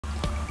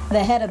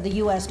The head of the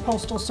U.S.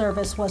 Postal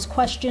Service was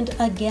questioned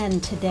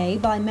again today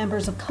by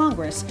members of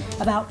Congress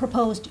about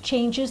proposed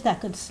changes that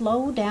could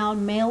slow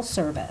down mail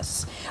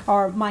service.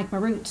 Our Mike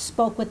Marut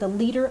spoke with the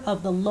leader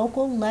of the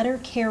local letter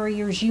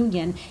carriers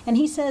union, and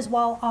he says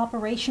while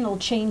operational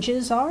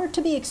changes are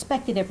to be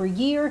expected every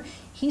year,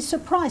 he's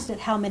surprised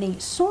at how many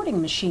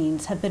sorting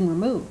machines have been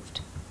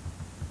removed.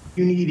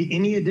 You need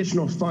any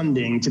additional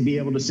funding to be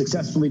able to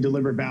successfully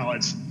deliver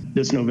ballots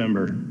this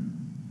November?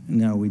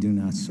 No, we do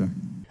not, sir.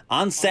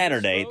 On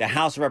Saturday, the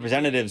House of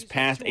Representatives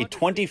passed a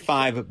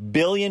 $25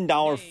 billion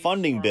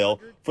funding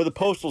bill for the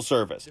Postal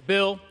Service. The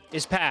bill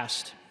is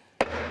passed.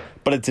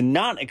 But it's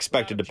not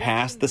expected to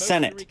pass the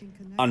Senate.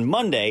 On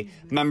Monday,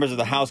 members of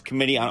the House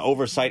Committee on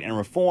Oversight and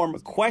Reform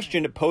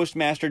questioned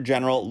Postmaster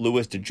General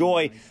Louis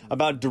DeJoy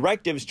about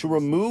directives to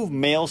remove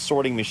mail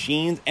sorting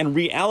machines and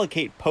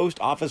reallocate post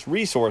office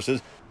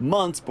resources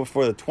months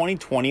before the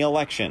 2020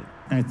 election.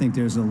 I think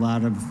there's a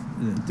lot of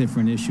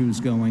different issues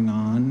going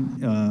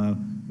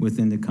on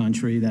within the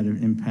country that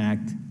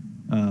impact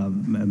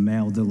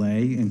mail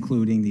delay,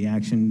 including the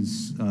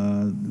actions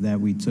that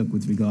we took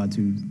with regard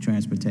to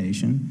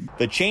transportation.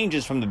 The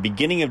changes from the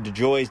beginning of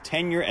DeJoy's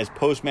tenure as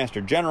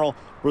Postmaster General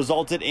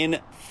resulted in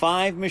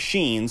 5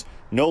 machines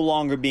no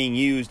longer being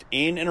used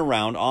in and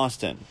around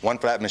Austin. 1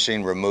 flat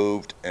machine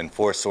removed and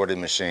 4 sorting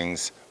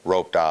machines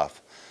roped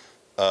off.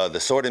 The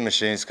sorting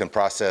machines can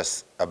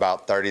process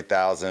about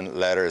 30,000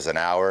 letters an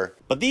hour.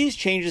 But these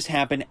changes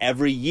happen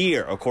every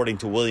year, according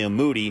to William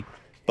Moody.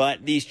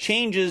 But these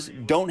changes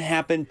don't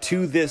happen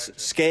to this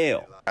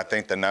scale. I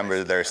think the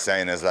number they're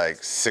saying is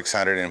like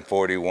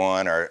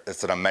 641, or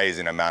it's an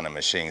amazing amount of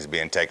machines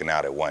being taken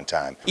out at one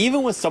time.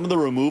 Even with some of the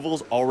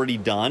removals already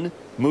done,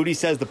 Moody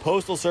says the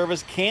Postal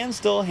Service can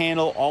still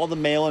handle all the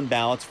mail-in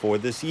ballots for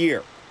this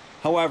year.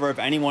 However, if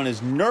anyone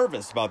is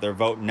nervous about their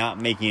vote not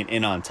making it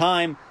in on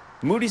time,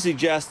 Moody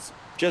suggests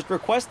just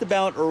request the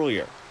ballot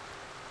earlier.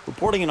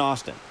 Reporting in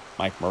Austin,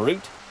 Mike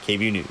Marut,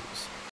 KVUE News.